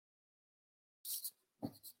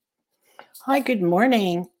Hi, good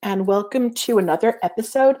morning, and welcome to another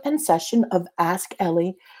episode and session of Ask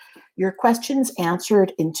Ellie, your questions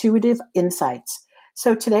answered, intuitive insights.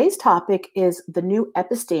 So today's topic is the new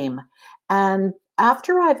episteme. And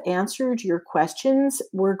after I've answered your questions,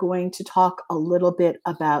 we're going to talk a little bit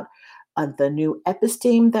about the new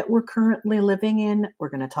episteme that we're currently living in. We're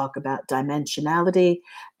going to talk about dimensionality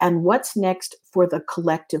and what's next for the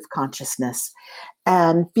collective consciousness.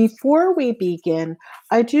 And before we begin,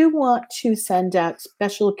 I do want to send out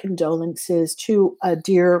special condolences to a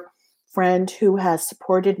dear friend who has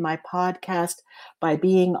supported my podcast by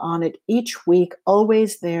being on it each week,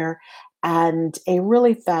 always there, and a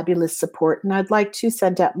really fabulous support. And I'd like to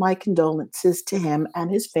send out my condolences to him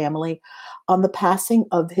and his family on the passing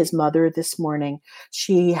of his mother this morning.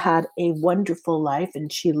 She had a wonderful life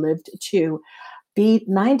and she lived to be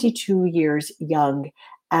 92 years young.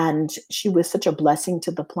 And she was such a blessing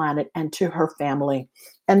to the planet and to her family.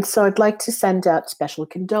 And so I'd like to send out special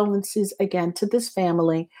condolences again to this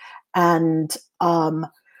family. And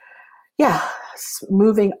yeah,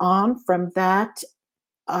 moving on from that,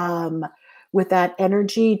 um, with that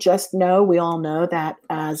energy, just know we all know that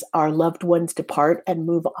as our loved ones depart and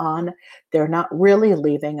move on, they're not really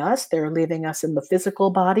leaving us. They're leaving us in the physical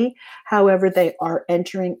body. However, they are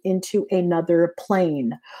entering into another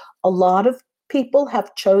plane. A lot of people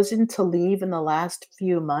have chosen to leave in the last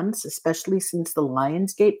few months, especially since the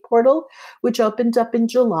Lionsgate portal, which opened up in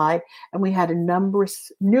July, and we had a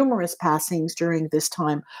numerous passings during this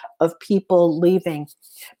time of people leaving.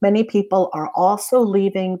 Many people are also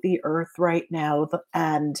leaving the earth right now,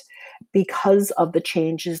 and because of the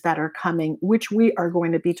changes that are coming, which we are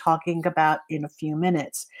going to be talking about in a few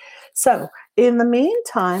minutes. So, in the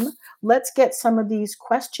meantime, let's get some of these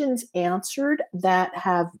questions answered that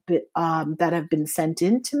have been sent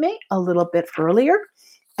in to me a little bit earlier,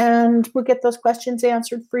 and we'll get those questions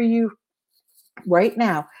answered for you right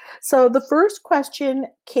now. So the first question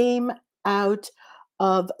came out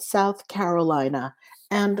of South Carolina,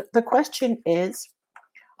 and the question is,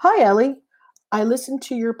 "Hi Ellie, I listen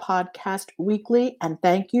to your podcast weekly and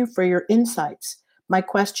thank you for your insights. My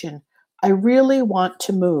question: I really want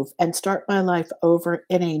to move and start my life over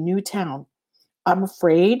in a new town. I'm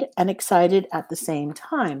afraid and excited at the same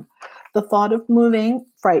time. The thought of moving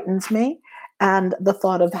frightens me, and the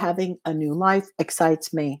thought of having a new life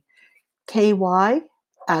excites me. KY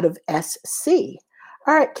out of SC."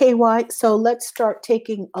 All right, KY. So let's start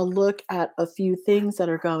taking a look at a few things that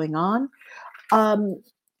are going on. Um,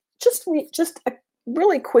 just a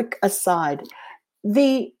really quick aside.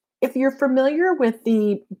 The If you're familiar with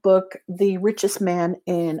the book The Richest Man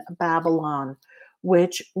in Babylon,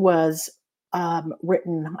 which was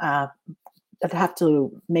written, I'd have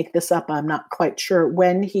to make this up, I'm not quite sure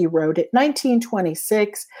when he wrote it,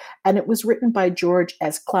 1926, and it was written by George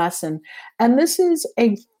S. Clason. And this is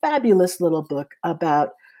a fabulous little book about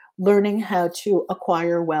learning how to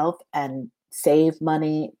acquire wealth and save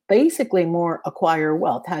money, basically more acquire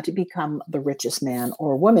wealth, how to become the richest man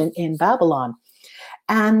or woman in Babylon.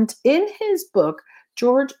 And in his book,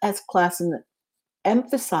 George S. Clason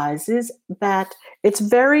emphasizes that it's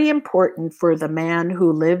very important for the man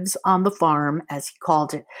who lives on the farm, as he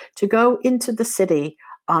called it, to go into the city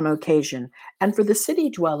on occasion, and for the city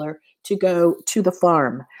dweller to go to the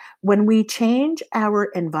farm. When we change our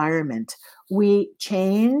environment, we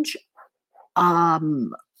change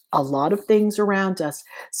um, a lot of things around us.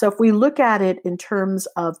 So if we look at it in terms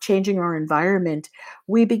of changing our environment,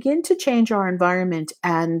 we begin to change our environment,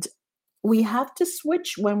 and we have to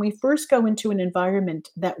switch when we first go into an environment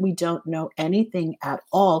that we don't know anything at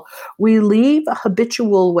all. We leave a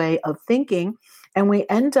habitual way of thinking and we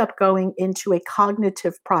end up going into a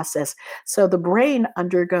cognitive process. So the brain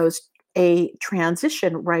undergoes a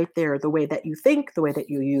transition right there, the way that you think, the way that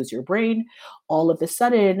you use your brain. All of a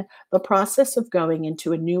sudden, the process of going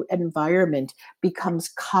into a new environment becomes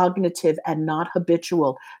cognitive and not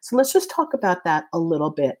habitual. So let's just talk about that a little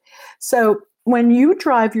bit. So when you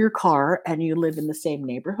drive your car and you live in the same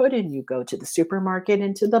neighborhood and you go to the supermarket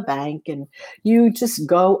and to the bank and you just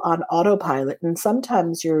go on autopilot, and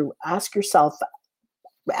sometimes you ask yourself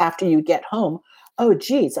after you get home, oh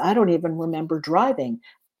geez, I don't even remember driving.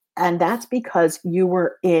 And that's because you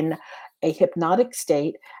were in a hypnotic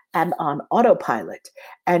state and on autopilot,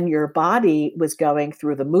 and your body was going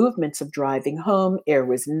through the movements of driving home. There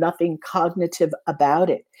was nothing cognitive about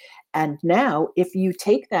it. And now, if you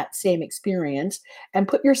take that same experience and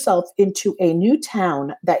put yourself into a new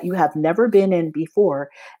town that you have never been in before,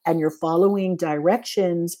 and you're following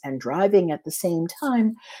directions and driving at the same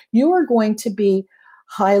time, you are going to be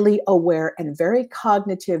highly aware and very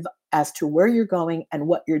cognitive as to where you're going and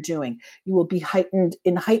what you're doing. You will be heightened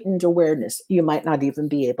awareness. You might not even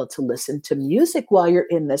be able to listen to music while you're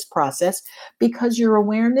in this process because your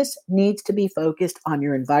awareness needs to be focused on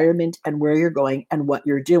your environment and where you're going and what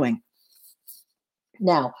you're doing.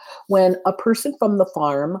 Now, when a person from the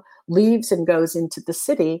farm leaves and goes into the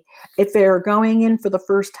city, if they're going in for the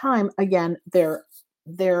first time, again, their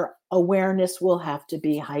awareness will have to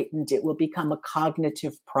be heightened. It will become a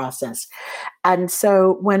cognitive process. And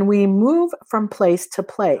so when we move from place to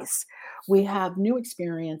place, we have new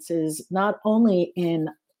experiences, not only in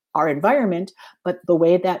our environment, but the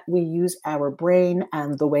way that we use our brain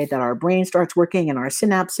and the way that our brain starts working and our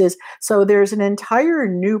synapses. So there's an entire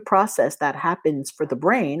new process that happens for the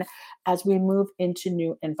brain as we move into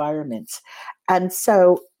new environments. And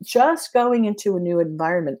so just going into a new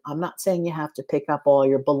environment, I'm not saying you have to pick up all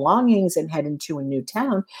your belongings and head into a new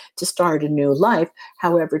town to start a new life.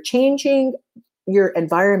 However, changing your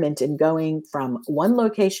environment and going from one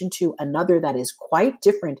location to another that is quite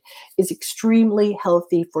different is extremely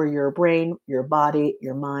healthy for your brain, your body,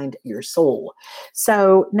 your mind, your soul.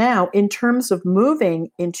 So now, in terms of moving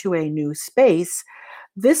into a new space,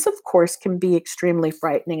 this, of course, can be extremely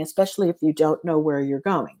frightening, especially if you don't know where you're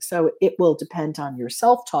going. So it will depend on your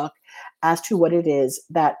self talk as to what it is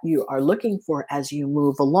that you are looking for as you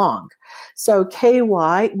move along. So,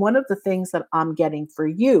 KY, one of the things that I'm getting for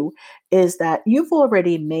you is that you've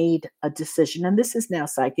already made a decision, and this is now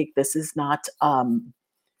psychic. This is not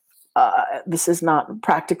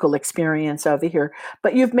practical experience over here,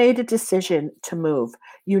 but you've made a decision to move.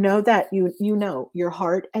 You know that you know your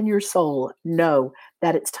heart and your soul know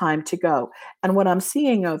that it's time to go. And what I'm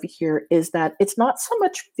seeing over here is that it's not so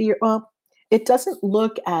much fear. Well, it doesn't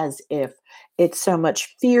look as if it's so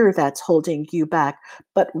much fear that's holding you back,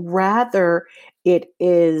 but rather it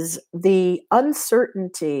is the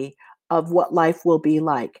uncertainty of what life will be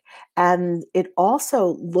like. And it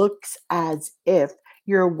also looks as if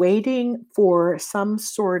you're waiting for some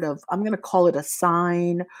sort of, I'm going to call it a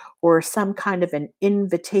sign or some kind of an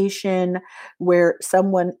invitation where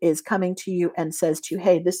someone is coming to you and says to you,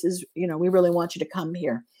 hey, this is, we really want you to come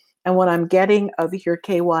here. And what I'm getting over here,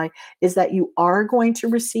 KY, is that you are going to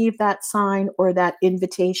receive that sign or that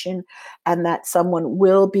invitation, and that someone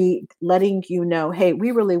will be letting you know, hey,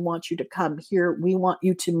 we really want you to come here. We want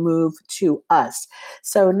you to move to us.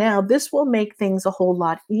 So now this will make things a whole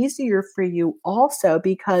lot easier for you also,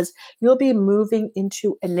 because you'll be moving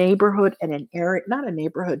into a neighborhood and an area, not a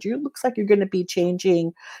neighborhood. You looks like you're going to be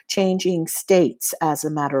changing states, as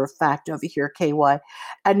a matter of fact, over here, KY.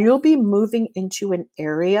 And you'll be moving into an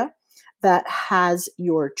area that has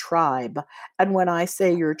your tribe. And when I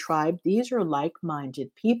say your tribe, these are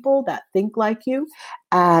like-minded people that think like you.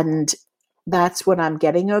 And that's what I'm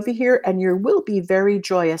getting over here. And you will be very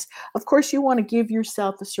joyous. Of course, you want to give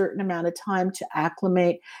yourself a certain amount of time to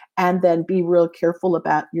acclimate, and then be real careful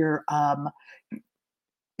about your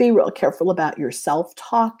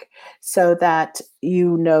self-talk, so that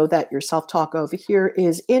you know that your self-talk over here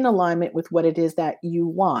is in alignment with what it is that you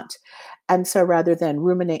want. And so rather than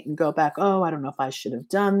ruminate and go back, oh, I don't know if I should have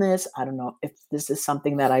done this, I don't know if this is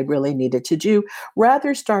something that I really needed to do,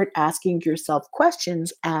 rather start asking yourself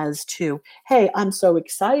questions as to, hey, I'm so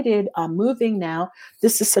excited, I'm moving now,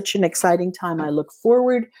 this is such an exciting time, I look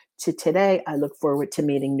forward to today, I look forward to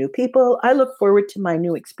meeting new people, I look forward to my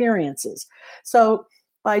new experiences. So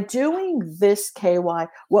by doing this, KY,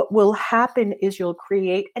 what will happen is you'll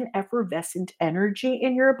create an effervescent energy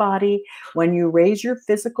in your body. When you raise your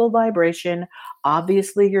physical vibration,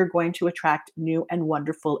 obviously you're going to attract new and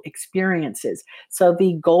wonderful experiences. So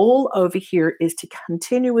the goal over here is to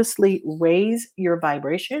continuously raise your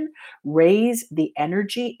vibration, raise the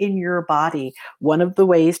energy in your body. One of the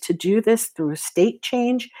ways to do this through state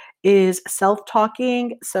change is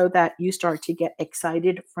self-talking, so that you start to get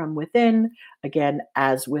excited from within. Again,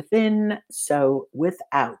 as within, so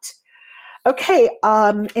without. Okay,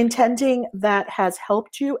 intending that has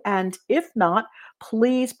helped you. And if not,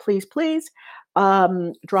 please, please, please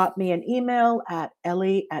drop me an email at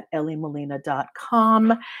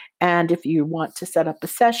ellie@elliemolina.com. And if you want to set up a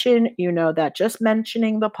session, you know that just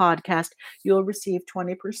mentioning the podcast, you'll receive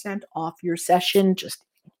 20% off your session. Just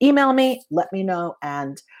email me, let me know,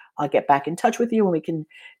 and I'll get back in touch with you and we can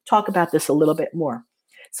talk about this a little bit more.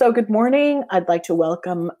 So good morning. I'd like to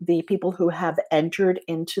welcome the people who have entered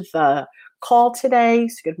into the call today.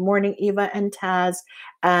 So good morning, Eva and Taz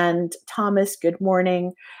and Thomas. Good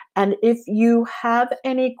morning. And if you have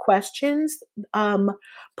any questions,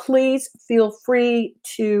 please feel free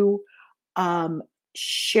to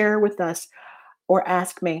share with us or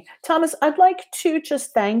ask me. Thomas, I'd like to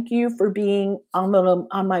just thank you for being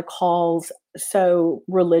on my calls so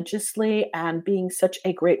religiously and being such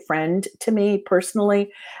a great friend to me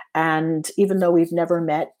personally. And even though we've never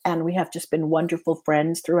met, and we have just been wonderful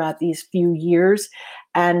friends throughout these few years.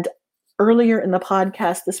 And earlier in the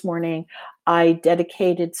podcast this morning, I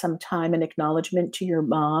dedicated some time and acknowledgement to your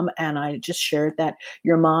mom. And I just shared that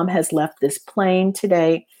your mom has left this plane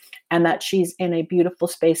today and that she's in a beautiful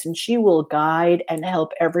space and she will guide and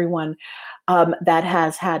help everyone that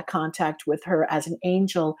has had contact with her as an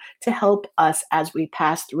angel to help us as we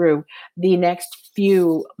pass through the next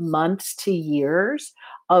few months to years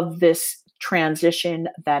of this transition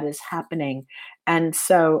that is happening. And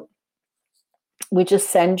so we just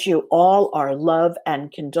send you all our love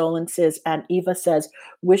and condolences. And Eva says,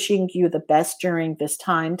 wishing you the best during this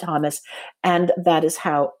time, Thomas. And that is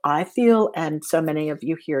how I feel. And so many of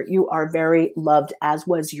you here, you are very loved, as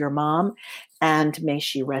was your mom. And may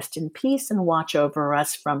she rest in peace and watch over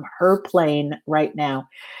us from her plane right now.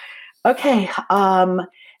 Okay.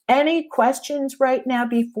 Any questions right now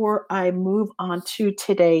before I move on to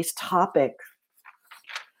today's topic?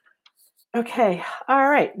 Okay. All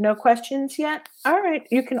right. No questions yet? All right.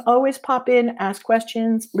 You can always pop in, ask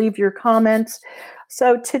questions, leave your comments.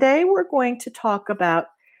 So today we're going to talk about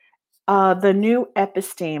the new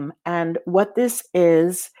episteme and what this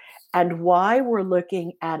is and why we're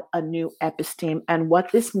looking at a new episteme and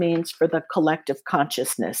what this means for the collective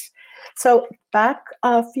consciousness. So back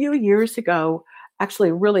a few years ago,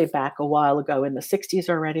 actually really back a while ago in the 60s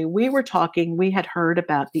already, we had heard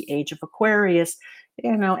about the age of Aquarius,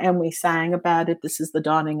 and we sang about it. This is the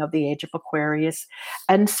dawning of the age of Aquarius.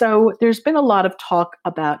 And so there's been a lot of talk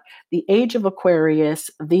about the age of Aquarius,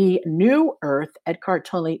 the new earth. Eckhart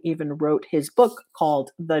Tolle even wrote his book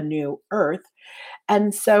called The New Earth.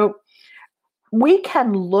 And so we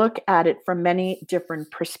can look at it from many different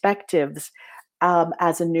perspectives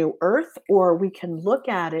as a new earth, or we can look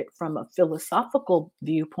at it from a philosophical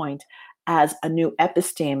viewpoint as a new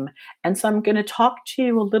episteme. And so I'm going to talk to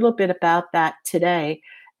you a little bit about that today.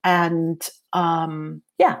 And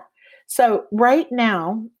yeah, so right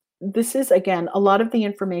now, this is again a lot of the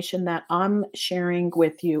information that I'm sharing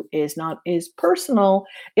with you is personal.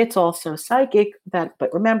 It's also psychic. But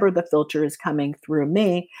remember, the filter is coming through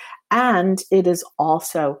me, and it is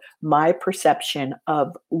also my perception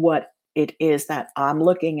of what it is that I'm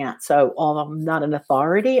looking at. So, although I'm not an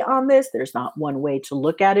authority on this, there's not one way to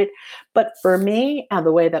look at it. But for me, and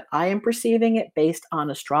the way that I am perceiving it, based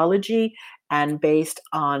on astrology and based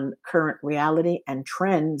on current reality and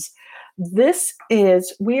trends,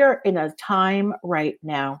 we are in a time right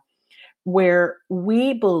now where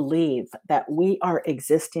we believe that we are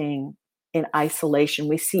existing in isolation.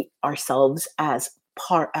 We see ourselves as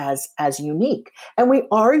unique, and we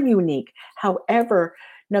are unique. However,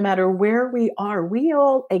 no matter where we are, we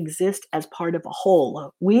all exist as part of a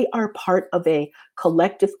whole. We are part of a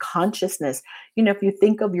collective consciousness. If you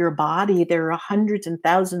think of your body, there are hundreds and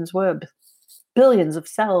thousands, billions of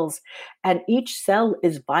cells, and each cell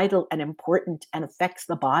is vital and important and affects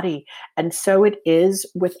the body. And so it is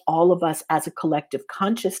with all of us as a collective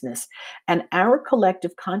consciousness. And our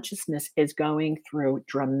collective consciousness is going through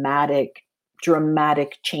dramatic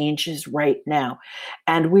changes right now.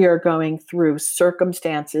 And we are going through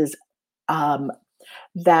circumstances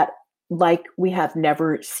that like we have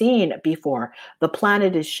never seen before. The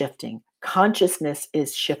planet is shifting. Consciousness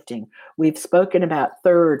is shifting. We've spoken about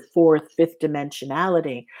third, fourth, fifth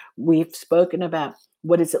dimensionality. We've spoken about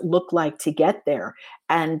what does it look like to get there.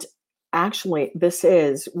 And actually, this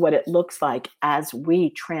is what it looks like as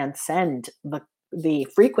we transcend the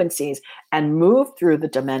frequencies and move through the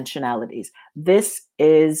dimensionalities. This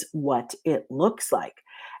is what it looks like.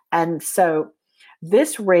 And so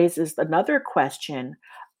this raises another question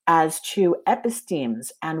as to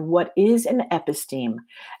epistemes and what is an episteme.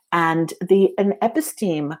 And an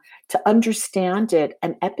episteme, to understand it,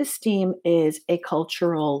 an episteme is a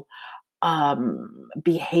cultural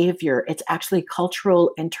behavior. It's actually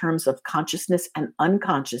cultural in terms of consciousness and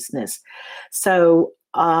unconsciousness. So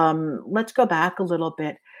let's go back a little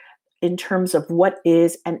bit in terms of what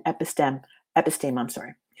is an episteme. I'm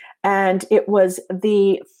sorry. And it was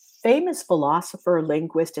the famous philosopher,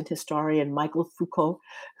 linguist, and historian Michael Foucault,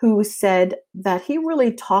 who said that he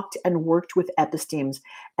really talked and worked with epistemes.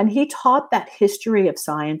 And he taught that history of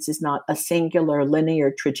science is not a singular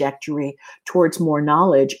linear trajectory towards more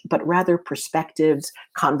knowledge, but rather perspectives,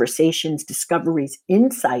 conversations, discoveries,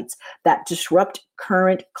 insights that disrupt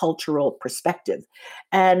current cultural perspective.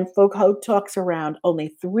 And Foucault talks around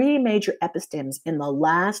only 3 major epistemes in the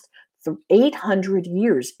last 800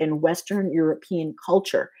 years in Western European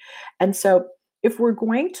culture. And so if we're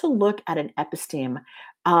going to look at an episteme,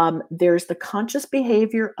 There's the conscious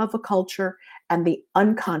behavior of a culture and the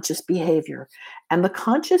unconscious behavior. And the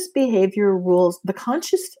conscious behavior rules, the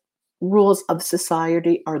conscious rules of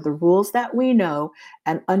society are the rules that we know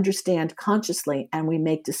and understand consciously and we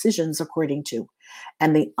make decisions according to.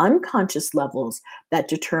 And the unconscious levels that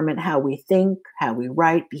determine how we think, how we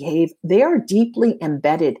write, behave, they are deeply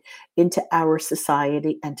embedded into our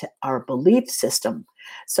society and to our belief system.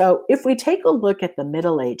 So if we take a look at the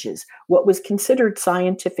Middle Ages, what was considered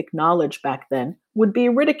scientific knowledge back then would be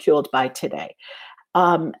ridiculed by today.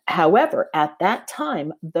 However, at that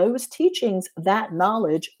time, those teachings, that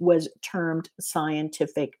knowledge was termed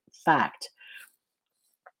scientific fact.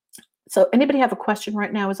 So, anybody have a question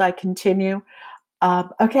right now as I continue?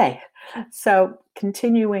 Okay, so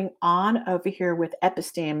continuing on over here with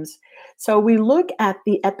epistemes. So we look at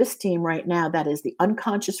the episteme right now, that is the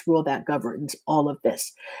unconscious rule that governs all of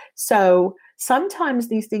this. So sometimes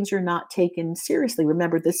these things are not taken seriously.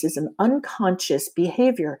 Remember, this is an unconscious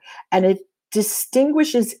behavior and it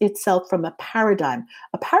distinguishes itself from a paradigm.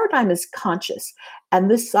 A paradigm is conscious,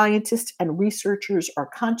 and the scientists and researchers are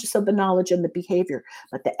conscious of the knowledge and the behavior,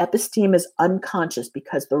 but the episteme is unconscious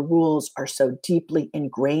because the rules are so deeply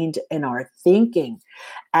ingrained in our thinking.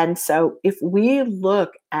 And so if we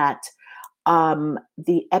look at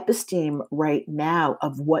the episteme right now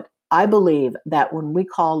of what I believe that when we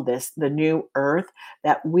call this the new earth,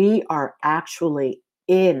 that we are actually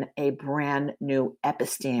in a brand new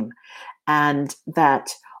episteme, and that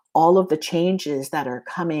all of the changes that are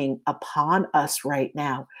coming upon us right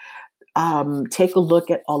now, take a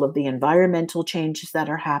look at all of the environmental changes that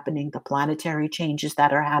are happening, the planetary changes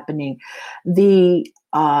that are happening, the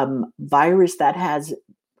virus that has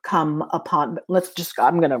come upon,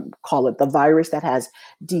 I'm going to call it the virus that has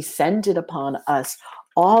descended upon us.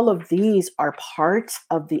 All of these are parts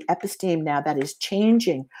of the episteme now that is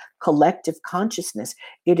changing collective consciousness.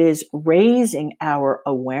 It is raising our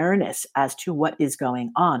awareness as to what is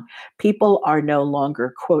going on. People are no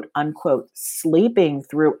longer, quote unquote, sleeping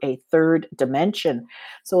through a third dimension.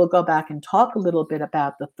 So we'll go back and talk a little bit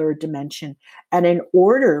about the third dimension. And in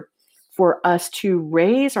order for us to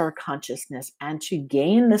raise our consciousness and to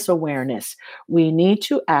gain this awareness, we need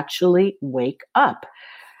to actually wake up.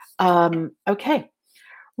 Okay.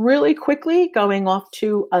 Really quickly, going off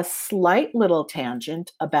to a slight little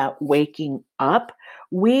tangent about waking up,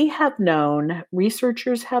 we have known,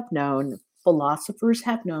 researchers have known, philosophers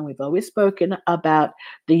have known, we've always spoken about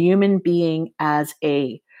the human being as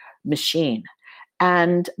a machine.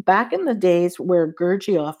 And back in the days where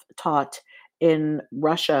Gurdjieff taught in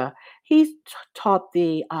Russia, he taught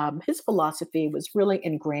his philosophy was really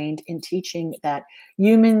ingrained in teaching that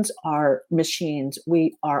humans are machines.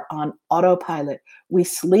 We are on autopilot. We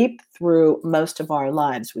sleep through most of our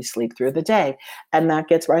lives. We sleep through the day. And that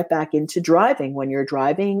gets right back into driving. When you're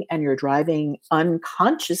driving and you're driving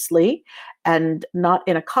unconsciously and not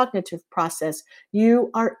in a cognitive process,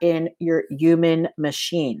 you are in your human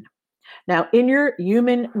machine. Now, in your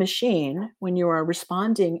human machine, when you are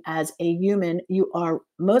responding as a human, you are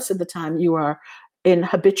most of the time you are in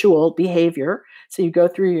habitual behavior. So you go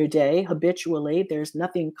through your day habitually. There's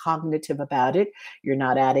nothing cognitive about it. You're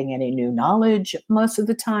not adding any new knowledge most of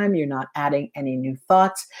the time. You're not adding any new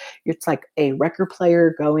thoughts. It's like a record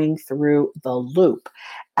player going through the loop.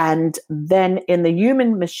 And then in the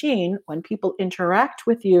human machine, when people interact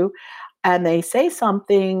with you and they say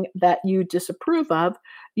something that you disapprove of,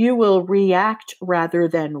 you will react rather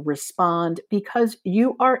than respond because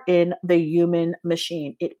you are in the human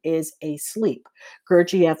machine. It is a sleep.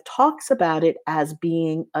 Gurdjieff talks about it as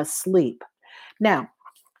being asleep. Now,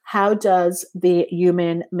 how does the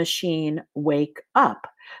human machine wake up?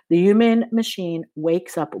 The human machine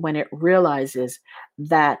wakes up when it realizes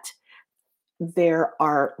that there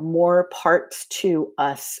are more parts to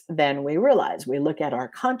us than we realize. We look at our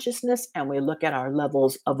consciousness and we look at our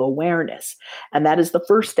levels of awareness. And that is the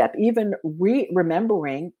first step, even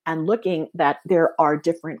remembering and looking that there are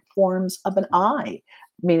different forms of an I,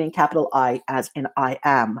 meaning capital I as in I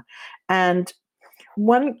am. And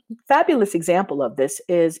one fabulous example of this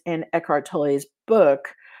is in Eckhart Tolle's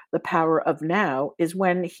book, The Power of Now, is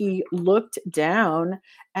when he looked down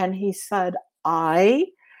and he said, I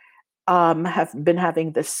have been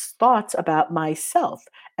having this thoughts about myself.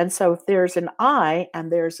 And so if there's an I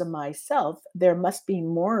and there's a myself, there must be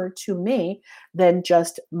more to me than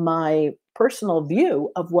just my personal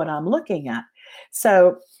view of what I'm looking at.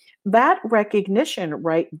 So that recognition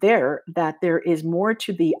right there, that there is more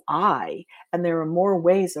to the I, and there are more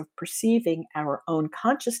ways of perceiving our own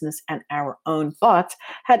consciousness and our own thoughts,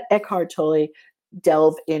 had Eckhart Tolle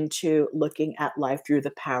delve into looking at life through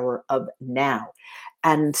the power of now.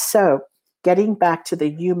 And so getting back to the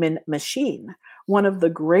human machine, one of the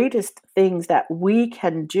greatest things that we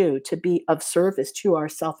can do to be of service to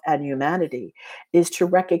ourself and humanity is to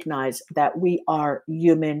recognize that we are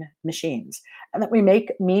human machines and that we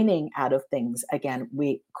make meaning out of things. Again,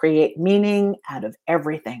 we create meaning out of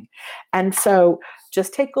everything. And so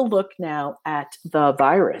just take a look now at the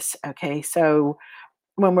virus. Okay. So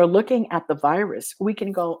when we're looking at the virus, we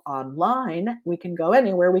can go online, we can go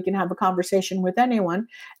anywhere, we can have a conversation with anyone,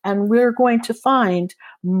 and we're going to find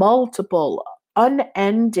multiple,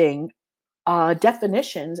 unending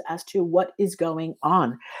definitions as to what is going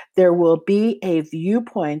on. There will be a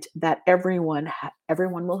viewpoint that everyone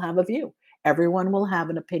will have a view. Everyone will have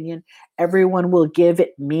an opinion. Everyone will give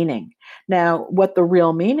it meaning. Now, what the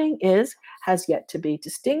real meaning is has yet to be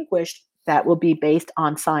distinguished. That will be based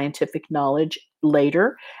on scientific knowledge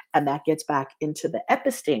later, and that gets back into the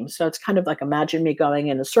episteme. So it's kind of like, imagine me going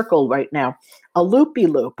in a circle right now, a loopy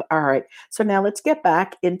loop. All right. So now let's get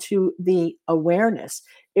back into the awareness.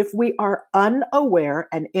 If we are unaware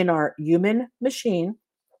and in our human machine,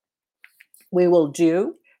 we will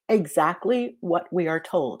do exactly what we are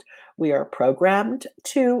told. We are programmed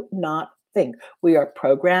to not think. We are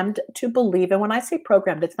programmed to believe. And when I say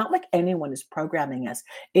programmed, it's not like anyone is programming us.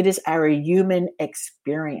 It is our human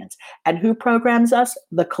experience. And who programs us?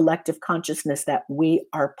 The collective consciousness that we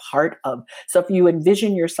are part of. So if you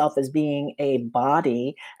envision yourself as being a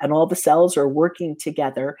body and all the cells are working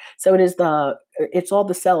together, so it's all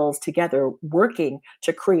the cells together working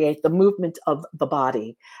to create the movement of the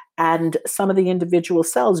body. And some of the individual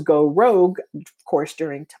cells go rogue, of course,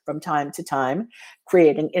 from time to time,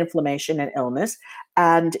 creating inflammation and illness.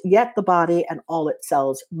 And yet the body and all its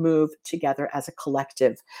cells move together as a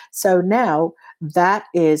collective. So now that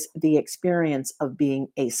is the experience of being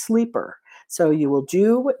a sleeper. So you will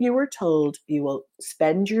do what you were told. You will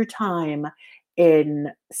spend your time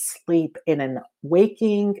in sleep, in an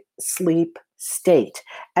waking sleep state.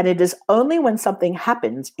 And it is only when something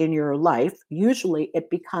happens in your life, usually it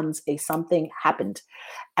becomes a something happened.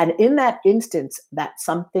 And in that instance, that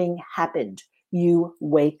something happened, you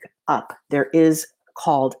wake up. There is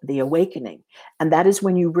called the awakening. And that is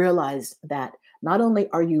when you realize that not only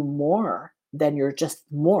are you more than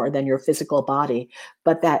your physical body,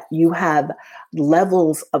 but that you have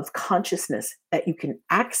levels of consciousness that you can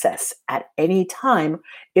access at any time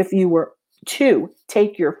if you were to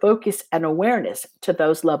take your focus and awareness to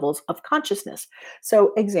those levels of consciousness.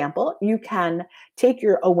 So, example, you can take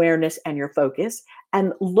your awareness and your focus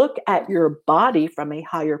and look at your body from a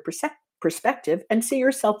higher perspective and see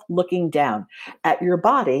yourself looking down at your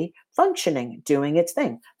body functioning, doing its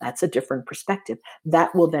thing. That's a different perspective.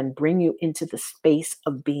 That will then bring you into the space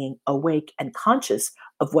of being awake and conscious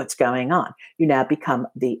of what's going on. You now become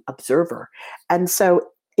the observer. And so,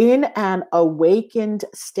 in an awakened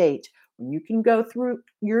state, when you can go through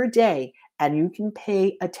your day and you can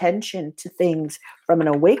pay attention to things from an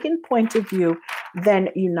awakened point of view, then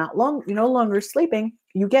you're no longer sleeping.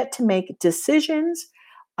 You get to make decisions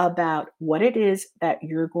about what it is that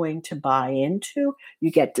you're going to buy into.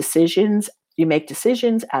 You make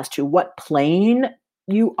decisions as to what plane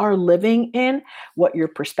you are living in, what your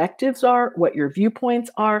perspectives are, what your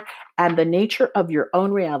viewpoints are, and the nature of your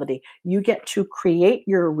own reality. You get to create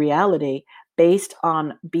your reality based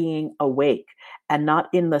on being awake and not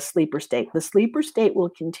in the sleeper state. The sleeper state will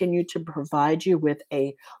continue to provide you with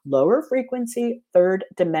a lower frequency, third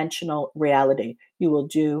dimensional reality. You will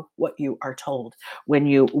do what you are told. When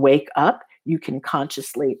you wake up, you can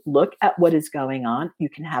consciously look at what is going on. You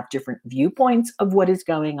can have different viewpoints of what is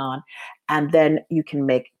going on, and then you can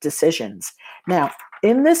make decisions. Now,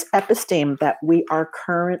 in this episteme that we are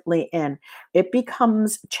currently in, it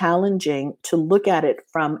becomes challenging to look at it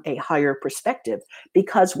from a higher perspective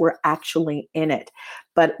because we're actually in it.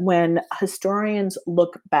 But when historians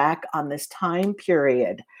look back on this time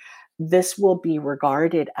period, this will be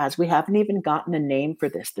regarded as, we haven't even gotten a name for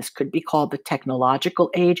this. This could be called the technological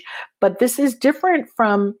age, but this is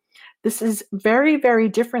very, very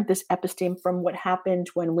different, this episteme, from what happened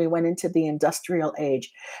when we went into the industrial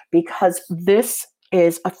age, because this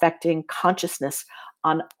is affecting consciousness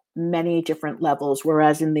on many different levels.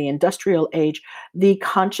 Whereas in the industrial age, the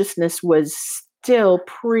consciousness was still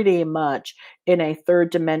pretty much in a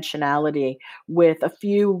third dimensionality with a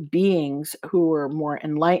few beings who were more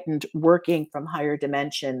enlightened working from higher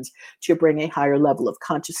dimensions to bring a higher level of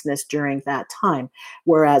consciousness during that time.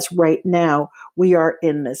 Whereas right now, we are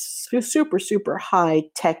in this super, super high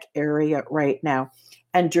tech area right now.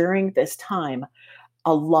 And during this time,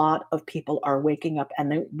 a lot of people are waking up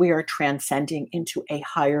and we are transcending into a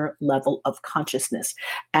higher level of consciousness.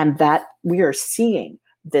 And that we are seeing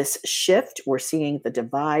this shift. We're seeing the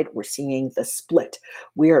divide. We're seeing the split.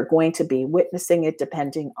 We are going to be witnessing it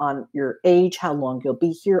depending on your age, how long you'll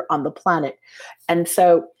be here on the planet. And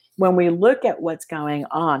so when we look at what's going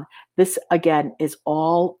on, this again is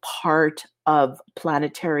all part of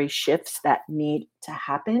planetary shifts that need to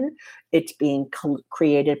happen. It's being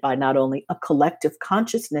created by not only a collective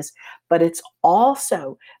consciousness, but it's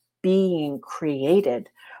also being created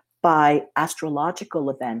by astrological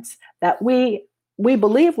events that we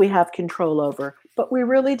believe we have control over, but we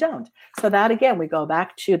really don't. So that again, we go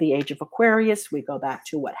back to the age of Aquarius, we go back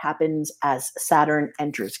to what happens as Saturn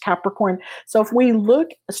enters Capricorn. So if we look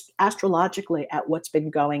astrologically at what's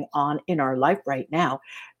been going on in our life right now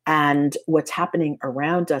and what's happening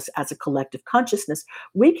around us as a collective consciousness,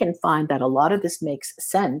 we can find that a lot of this makes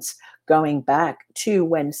sense going back to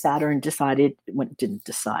when Saturn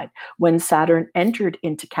when Saturn entered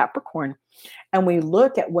into Capricorn. And we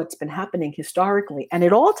look at what's been happening historically, and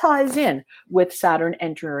it all ties in with Saturn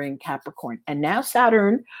entering Capricorn. And now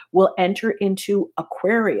Saturn will enter into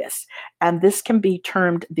Aquarius. And this can be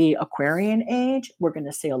termed the Aquarian age. We're going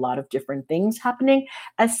to see a lot of different things happening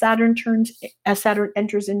as Saturn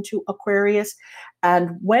enters into Aquarius.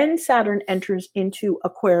 And when Saturn enters into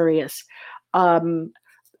Aquarius,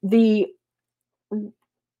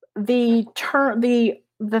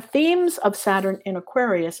 the themes of Saturn in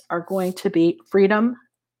Aquarius are going to be freedom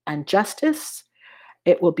and justice.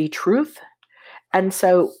 It will be truth. And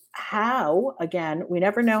so how, again, we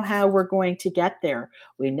never know how we're going to get there.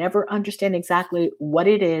 We never understand exactly what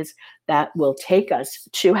it is that will take us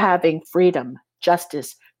to having freedom,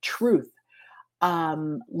 justice, truth,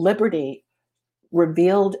 liberty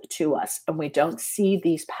revealed to us, and we don't see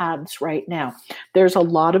these paths right now. There's a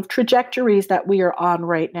lot of trajectories that we are on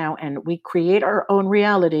right now, and we create our own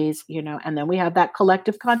realities, and then we have that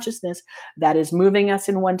collective consciousness that is moving us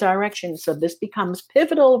in one direction. So this becomes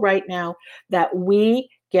pivotal right now that we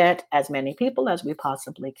get as many people as we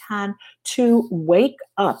possibly can to wake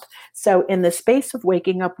up. So in the space of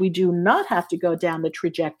waking up, we do not have to go down the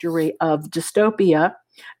trajectory of dystopia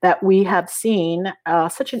that we have seen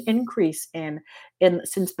such an increase in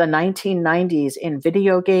since the 1990s in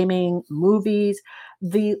video gaming, movies.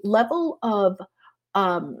 The level of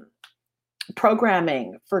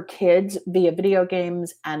programming for kids via video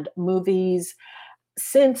games and movies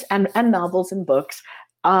and novels and books,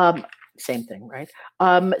 same thing, right?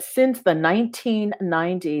 Since the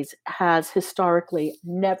 1990s has historically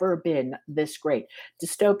never been this great.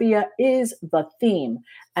 Dystopia is the theme.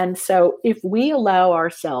 And so if we allow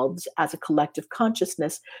ourselves as a collective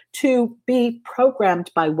consciousness to be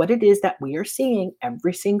programmed by what it is that we are seeing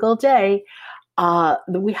every single day,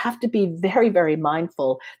 we have to be very, very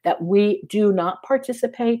mindful that we do not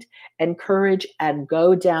participate, encourage, and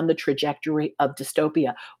go down the trajectory of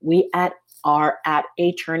dystopia. We are at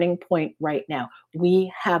a turning point right now.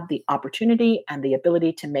 We have the opportunity and the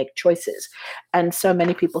ability to make choices. And so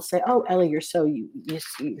many people say, oh, Ellie, you're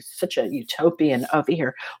such a utopian over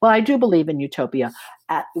here. Well, I do believe in utopia.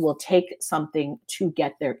 It will take something to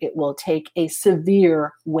get there. It will take a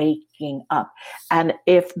severe waking up. And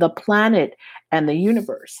if the planet and the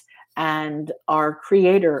universe and our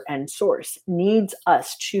creator and source needs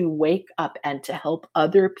us to wake up and to help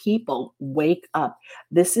other people wake up,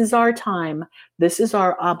 this is our time. This is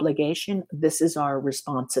our obligation. This is our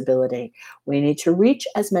responsibility. We need to reach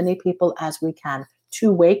as many people as we can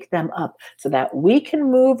to wake them up so that we can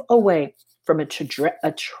move away from a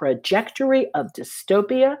trajectory of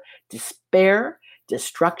dystopia, despair,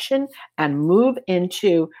 destruction, and move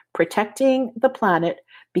into protecting the planet,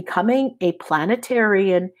 becoming a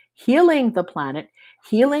planetarian, healing the planet,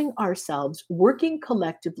 healing ourselves, working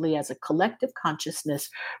collectively as a collective consciousness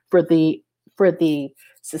for the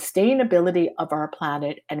sustainability of our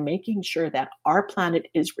planet and making sure that our planet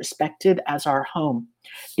is respected as our home.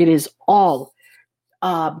 It is all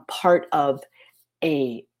part of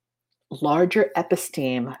a larger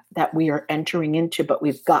episteme that we are entering into, but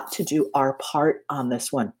we've got to do our part on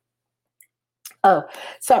this one. Oh,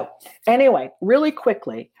 so anyway, really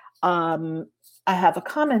quickly, I have a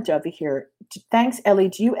comment over here. Thanks, Ellie.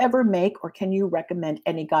 Do you ever make or can you recommend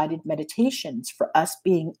any guided meditations for us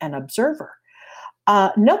being an observer?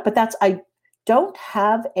 No, but I don't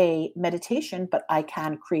have a meditation, but I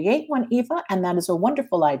can create one, Eva, and that is a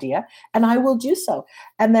wonderful idea, and I will do so.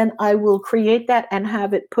 And then I will create that and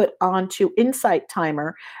have it put onto Insight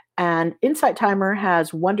Timer. And Insight Timer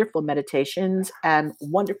has wonderful meditations and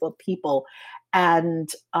wonderful people. And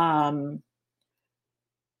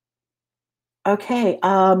okay,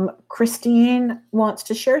 Christine wants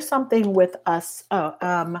to share something with us.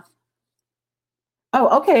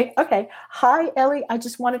 Oh, okay. Hi, Ellie. I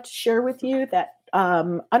just wanted to share with you that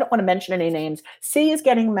I don't want to mention any names. C is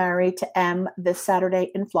getting married to M this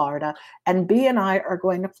Saturday in Florida, and B and I are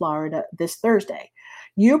going to Florida this Thursday.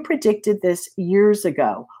 You predicted this years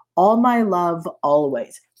ago. All my love,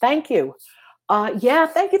 always. Thank you. Yeah,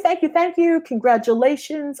 thank you.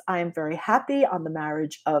 Congratulations. I am very happy on the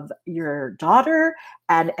marriage of your daughter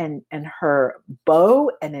and her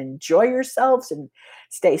beau, and enjoy yourselves and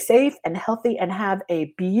stay safe and healthy and have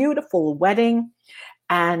a beautiful wedding.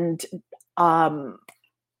 And um,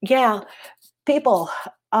 yeah, people,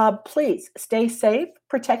 please stay safe,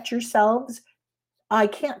 protect yourselves. I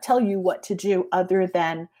can't tell you what to do other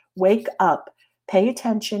than wake up, pay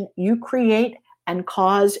attention, you create and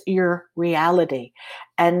cause your reality.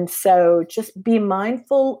 And so just be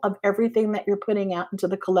mindful of everything that you're putting out into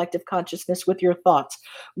the collective consciousness with your thoughts.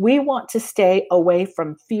 We want to stay away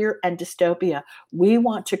from fear and dystopia. We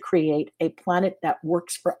want to create a planet that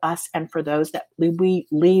works for us and for those that we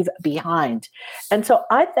leave behind. And so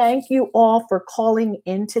I thank you all for calling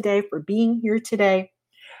in today, for being here today.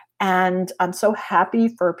 And I'm so happy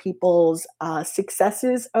for people's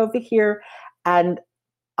successes over here. And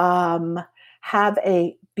um, have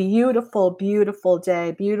a beautiful, beautiful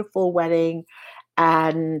day, beautiful wedding,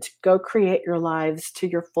 and go create your lives to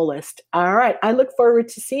your fullest. All right. I look forward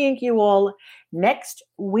to seeing you all next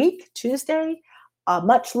week, Tuesday.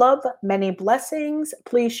 Much love, many blessings.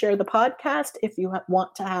 Please share the podcast if you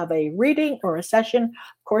want to have a reading or a session.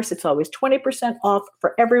 Of course, it's always 20% off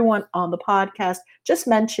for everyone on the podcast. Just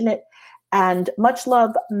mention it. And much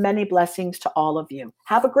love, many blessings to all of you.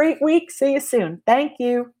 Have a great week. See you soon. Thank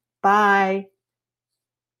you. Bye.